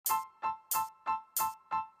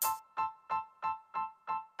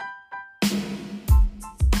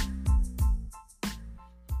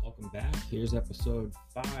Here's episode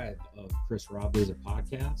 5 of Chris Rob is a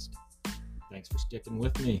Podcast. Thanks for sticking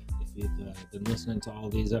with me. If you've been listening to all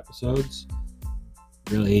these episodes,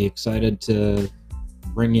 really excited to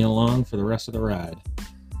bring you along for the rest of the ride.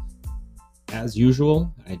 As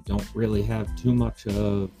usual, I don't really have too much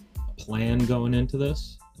of a plan going into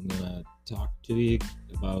this. I'm going to talk to you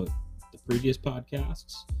about the previous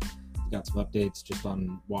podcasts. I've got some updates just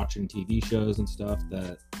on watching TV shows and stuff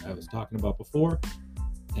that I was talking about before.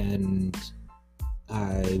 And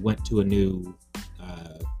I went to a new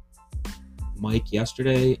mic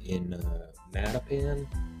yesterday in Mattapan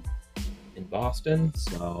in Boston.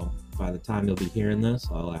 So by the time you'll be hearing this,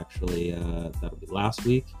 I'll actually, that'll be last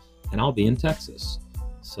week, and I'll be in Texas.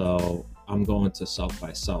 So I'm going to South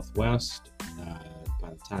by Southwest.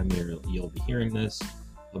 By the time you'll be hearing this,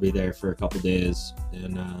 I'll be there for a couple days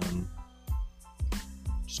and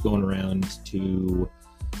just going around to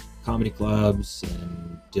comedy clubs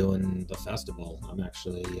and doing the festival. I'm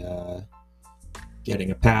actually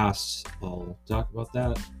getting a pass. I'll talk about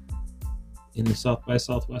that in the South by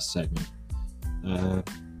Southwest segment.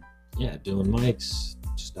 Doing mics,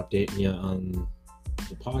 just updating you on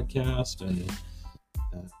the podcast, and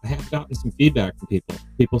I have gotten some feedback from people.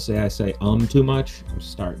 People say I say too much. I'm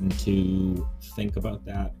starting to think about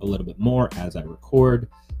that a little bit more as I record.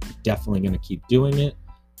 I'm definitely going to keep doing it,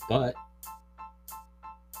 but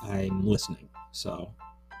I'm listening, so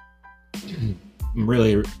I'm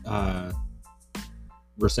really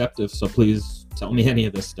receptive, so please tell me any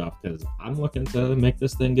of this stuff, because I'm looking to make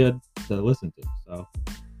this thing good to listen to. So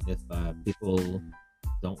if people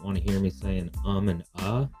don't want to hear me saying and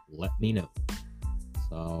let me know.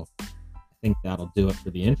 So I think that'll do it for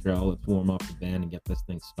the intro. Let's warm up the band and get this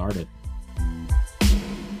thing started.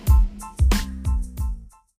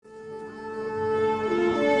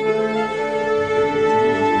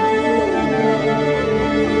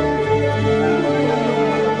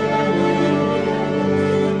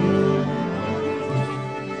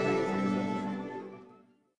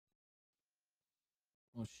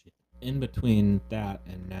 In between that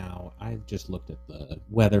and now, I've just looked at the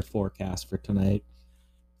weather forecast for tonight,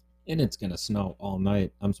 and it's going to snow all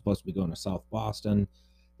night. I'm supposed to be going to South Boston.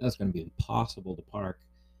 That's going to be impossible to park,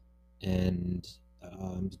 and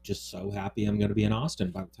I'm just so happy I'm going to be in Austin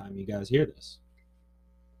by the time you guys hear this.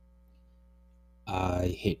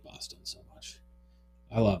 I hate Boston so much.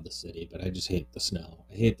 I love the city, but I just hate the snow.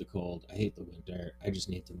 I hate the cold. I hate the winter. I just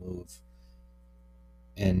need to move.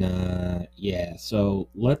 And so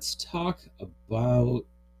let's talk about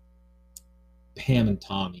Pam and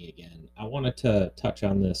Tommy again. I wanted to touch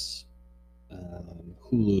on this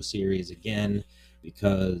Hulu series again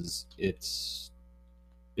because it's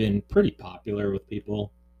been pretty popular with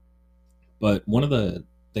people. But one of the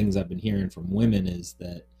things I've been hearing from women is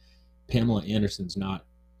that Pamela Anderson's not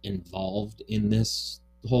involved in this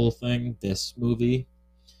whole thing, this movie,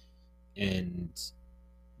 and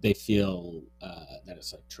they feel that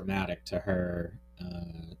it's like traumatic to her,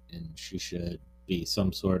 and she should be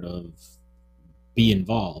be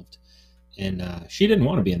involved. And she didn't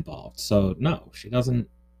want to be involved, so no, she doesn't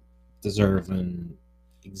deserve an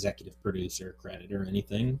executive producer credit or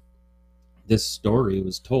anything. This story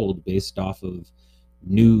was told based off of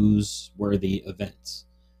newsworthy events.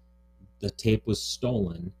 The tape was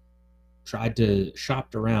stolen,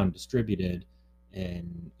 shopped around, distributed,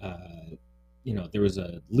 and there was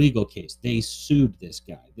a legal case. They sued this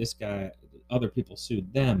guy, other people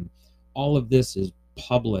sued them. All of this is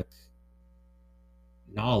public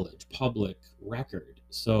knowledge, public record.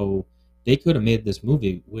 So they could have made this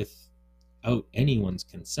movie without anyone's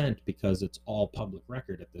consent, because it's all public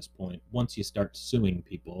record at this point once you start suing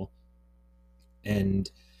people.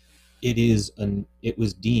 And it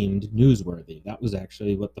was deemed newsworthy. That was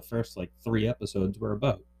actually what the first 3 episodes were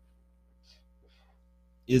about.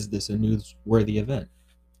 Is this a newsworthy event?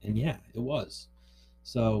 And yeah, it was.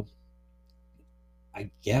 So I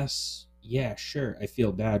guess, yeah, sure, I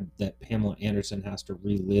feel bad that Pamela Anderson has to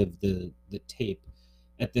relive the tape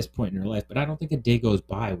at this point in her life, but I don't think a day goes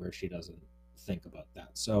by where she doesn't think about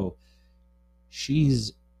that. So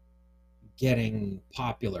she's getting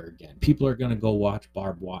popular again. People are going to go watch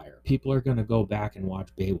Barbed Wire. People are going to go back and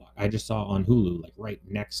watch Baywatch. I just saw on Hulu, right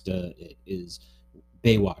next to it is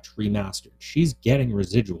Baywatch Remastered. She's getting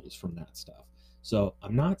residuals from that stuff. So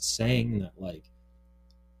I'm not saying that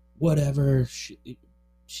whatever, she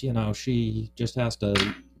just has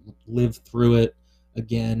to live through it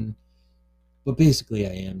again. But basically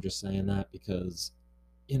I am just saying that because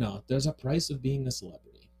there's a price of being a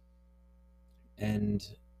celebrity. And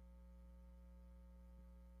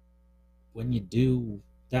when you do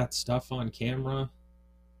that stuff on camera,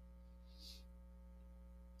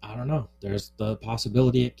 I don't know. There's the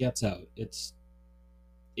possibility it gets out.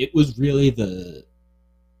 It was really the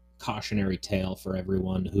cautionary tale for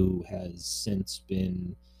everyone who has since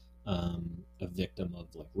been a victim of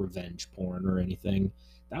like revenge porn or anything.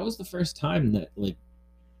 That was the first time that like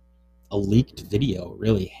a leaked video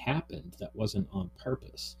really happened that wasn't on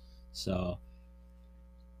purpose. So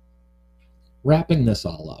wrapping this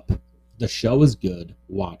all up, the show is good.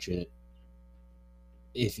 Watch it.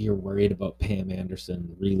 If you're worried about Pam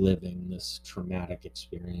Anderson reliving this traumatic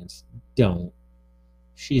experience, don't.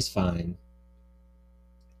 She's fine.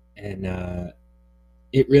 And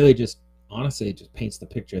it really just, honestly, it just paints the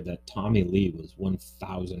picture that Tommy Lee was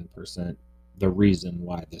 1000% the reason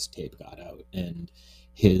why this tape got out. And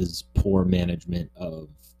his poor management of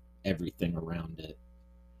everything around it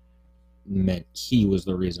meant he was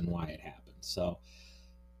the reason why it happened. So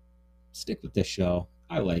stick with this show.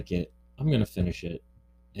 I like it. I'm going to finish it.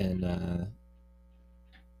 And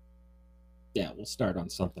yeah, we'll start on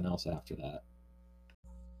something else after that.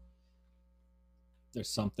 There's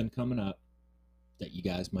something coming up that you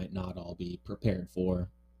guys might not all be prepared for,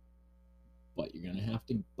 but you're going to have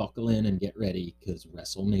to buckle in and get ready because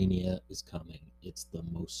WrestleMania is coming. It's the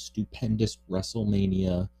most stupendous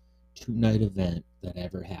WrestleMania 2 night event that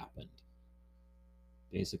ever happened.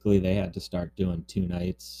 Basically, they had to start doing 2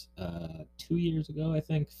 nights 2 years ago, I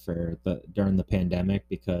think, for the during the pandemic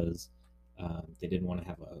because they didn't want to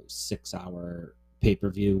have a 6 hour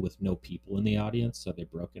pay-per-view with no people in the audience, so they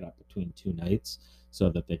broke it up between 2 nights so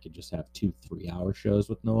that they could just have 2 3 hour shows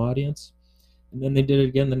with no audience. And then they did it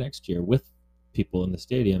again the next year with people in the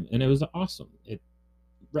stadium, and it was awesome.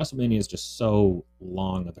 WrestleMania is just so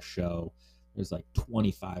long of a show. There's like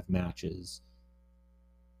 25 matches.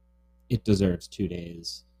 It deserves 2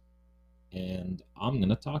 days, and I'm going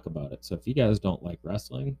to talk about it. So if you guys don't like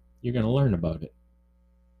wrestling, you're going to learn about it.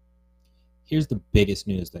 Here's the biggest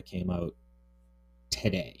news that came out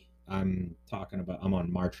today. I'm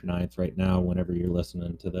on March 9th right now, whenever you're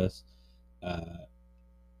listening to this.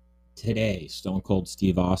 Today, Stone Cold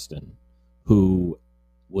Steve Austin, who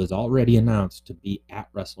was already announced to be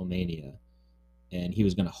at WrestleMania, and he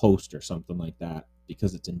was going to host or something like that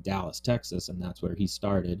because it's in Dallas, Texas, and that's where he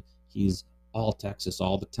started. He's all Texas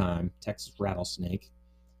all the time, Texas rattlesnake.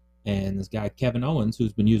 And this guy, Kevin Owens,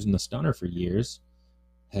 who's been using the stunner for years,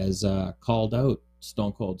 has called out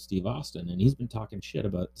Stone Cold Steve Austin, and he's been talking shit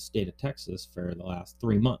about the state of Texas for the last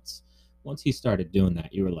 3 months. Once he started doing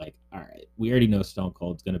that, you were like, all right, we already know Stone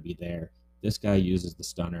Cold's going to be there. This guy uses the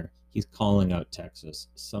stunner. He's calling out Texas.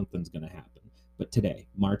 Something's going to happen. But today,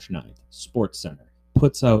 March 9th, SportsCenter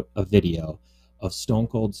puts out a video of Stone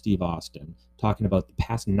Cold Steve Austin talking about the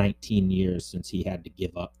past 19 years since he had to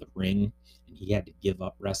give up the ring and he had to give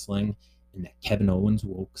up wrestling, and that Kevin Owens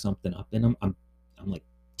woke something up in him. I'm like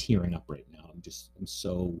tearing up right now. I'm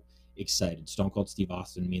so excited. Stone Cold Steve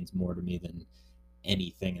Austin means more to me than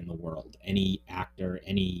anything in the world. Any actor,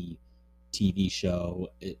 any TV show.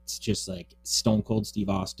 It's just like Stone Cold Steve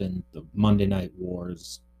Austin, the Monday Night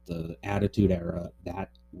Wars, the Attitude Era. That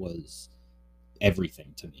was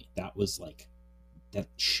everything to me. That was like, that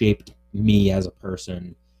shaped me as a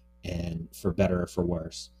person, and for better or for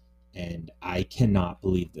worse. And I cannot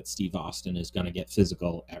believe that Steve Austin is going to get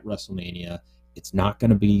physical at WrestleMania. It's not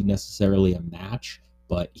going to be necessarily a match,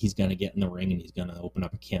 but he's going to get in the ring and he's going to open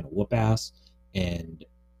up a can of whoop ass, and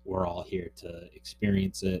we're all here to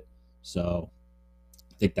experience it. So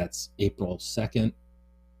I think that's April 2nd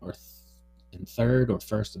or and 3rd, or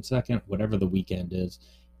 1st and 2nd, whatever the weekend is.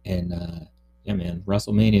 And yeah, man,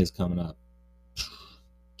 WrestleMania is coming up.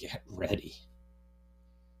 Get ready.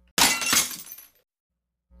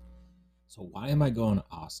 So why am I going to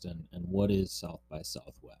Austin, and what is South by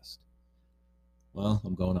Southwest? Well,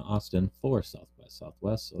 I'm going to Austin for South by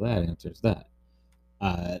Southwest, so that answers that.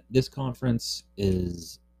 This conference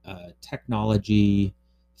is technology,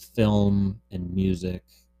 film, and music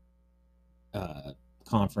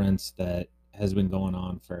conference that has been going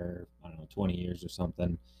on for, I don't know, 20 years or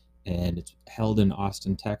something. And it's held in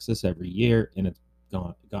Austin, Texas every year, and it's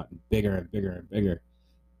gotten bigger and bigger and bigger.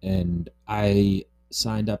 And I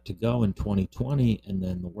signed up to go in 2020, and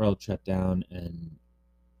then the world shut down, and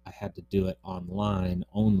I had to do it online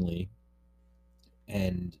only.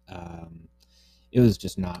 And it was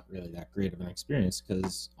just not really that great of an experience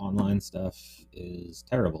because online stuff is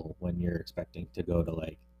terrible when you're expecting to go to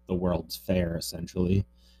like the World's Fair essentially.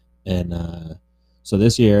 And so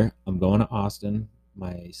this year I'm going to Austin.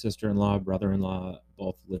 My sister-in-law, brother-in-law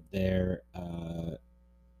both live there.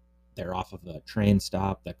 They're off of a train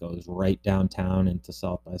stop that goes right downtown into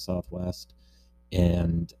South by Southwest.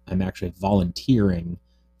 And I'm actually volunteering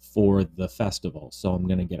for the festival. So I'm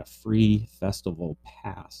going to get a free festival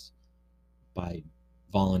pass by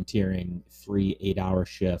volunteering 3 8-hour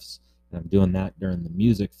shifts. And I'm doing that during the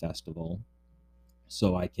music festival.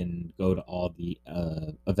 So I can go to all the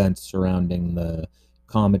events surrounding the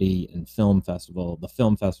comedy and film festival. The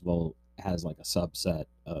film festival has like a subset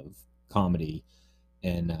of comedy,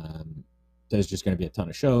 and there's just going to be a ton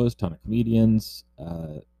of shows, ton of comedians.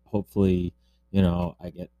 Hopefully,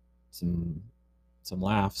 I get some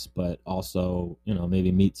laughs, but also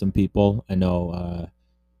maybe meet some people. I know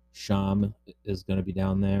Sham is going to be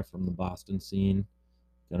down there from the Boston scene.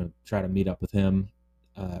 Going to try to meet up with him.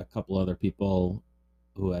 A couple other people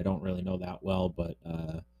who I don't really know that well, but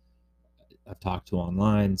I've talked to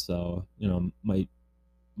online. So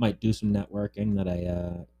might do some networking that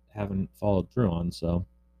I haven't followed through on. So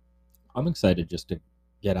I'm excited just to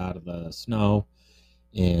get out of the snow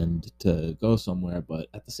and to go somewhere. But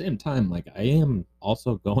at the same time, like, I am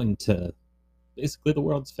also going to basically the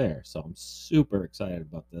World's Fair. So I'm super excited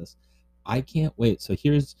about this. I can't wait. So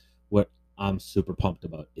here's what I'm super pumped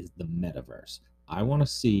about is the metaverse. I want to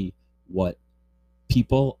see what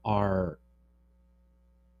people are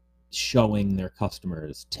showing their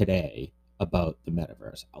customers today about the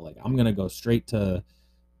metaverse. Like, I'm going to go straight to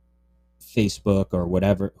Facebook or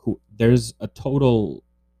whatever. There's a total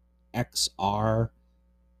XR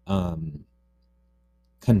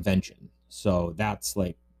convention. So that's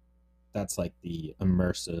like the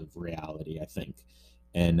immersive reality, I think.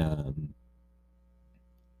 And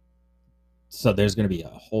so there's going to be a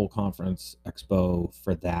whole conference expo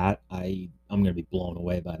for that. I'm going to be blown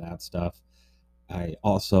away by that stuff. I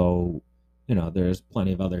also, there's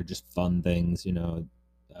plenty of other just fun things,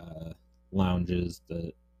 lounges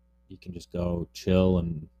that you can just go chill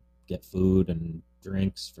and get food and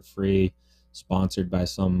drinks for free, sponsored by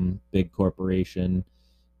some big corporation.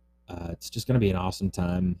 It's just going to be an awesome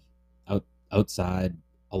time outside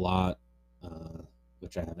a lot,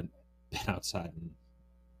 which I haven't been outside in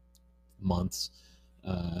months.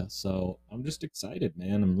 So I'm just excited,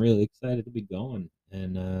 man. I'm really excited to be going.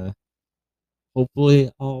 And hopefully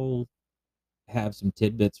I'll have some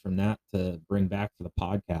tidbits from that to bring back for the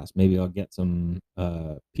podcast. Maybe I'll get some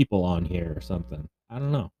people on here or something. I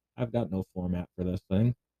don't know. I've got no format for this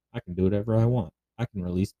thing. I can do whatever I want. I can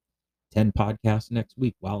release 10 podcasts next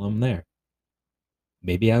week while I'm there.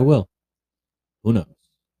 Maybe I will. Who knows?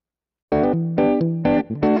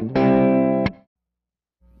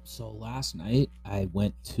 So last night I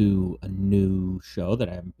went to a new show that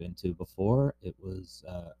I haven't been to before. It was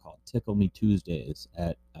called Tickle Me Tuesdays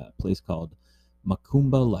at a place called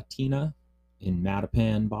Macumba Latina in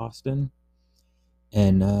Mattapan, Boston.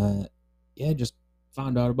 And yeah, just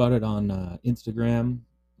found out about it on Instagram.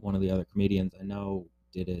 One of the other comedians I know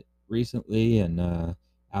did it recently, and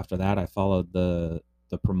after that, I followed the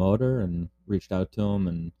promoter and reached out to him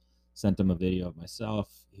and sent him a video of myself.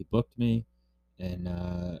 He booked me, and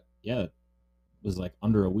yeah, it was like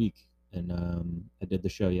under a week, and I did the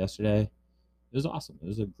show yesterday. It was awesome. It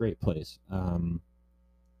was a great place.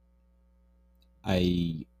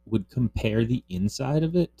 I would compare the inside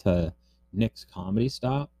of it to Nick's Comedy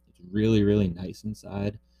Stop. It's really, really nice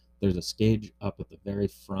inside. There's a stage up at the very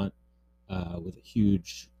front with a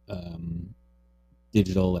huge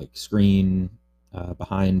digital like screen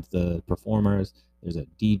behind the performers. There's a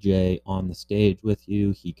DJ on the stage with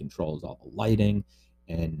you. He controls all the lighting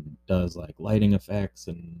and does like lighting effects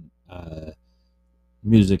and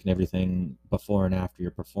music and everything before and after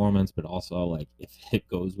your performance, but also like if it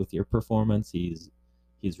goes with your performance, he's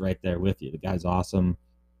right there with you. The guy's awesome.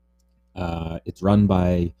 It's run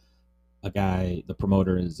by a guy. The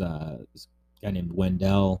promoter is this guy named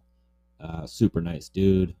Wendell. Super nice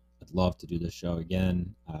dude. I'd love to do this show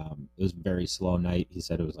again. It was a very slow night. He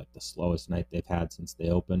said it was like the slowest night they've had since they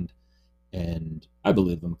opened, and I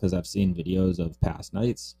believe him because I've seen videos of past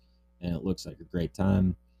nights, and it looks like a great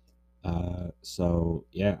time. So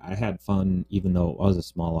yeah, I had fun, even though it was a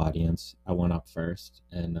small audience. I went up first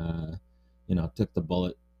and, took the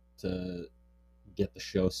bullet to get the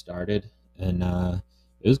show started, and,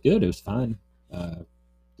 it was good. It was fine.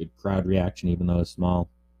 Good crowd reaction, even though it's small.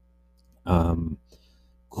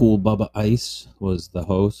 Cool Bubba Ice was the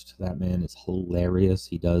host. That man is hilarious.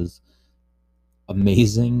 He does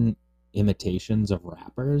amazing imitations of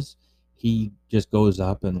rappers. He just goes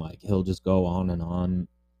up and like he'll just go on and on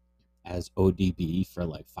as ODB for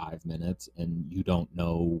like 5 minutes, and you don't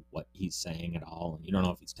know what he's saying at all, and you don't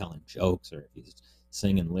know if he's telling jokes or if he's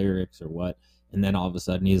singing lyrics or what. And then all of a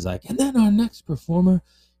sudden he's like, and then our next performer,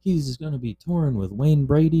 he's going to be touring with Wayne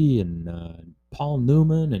Brady and Paul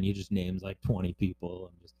Newman, and he just names like 20 people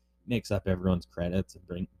and just makes up everyone's credits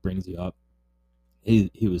and brings you up.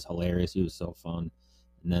 He was hilarious. He was so fun.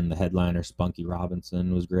 And then the headliner Spunky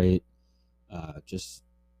Robinson was great. Just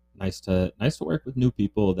nice to work with new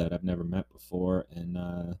people that I've never met before,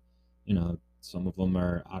 and some of them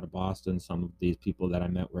are out of Boston. Some of these people that I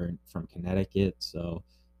met were from Connecticut, so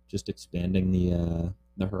just expanding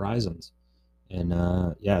the horizons. And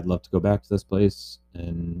yeah, I'd love to go back to this place,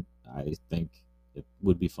 and I think it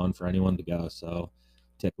would be fun for anyone to go. So,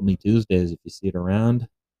 Tickle Me Tuesdays, if you see it around,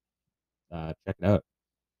 check it out.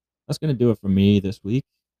 That's gonna do it for me this week.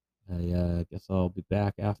 I guess I'll be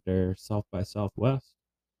back after South by Southwest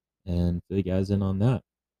and fill you guys in on that.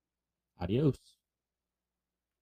 Adios.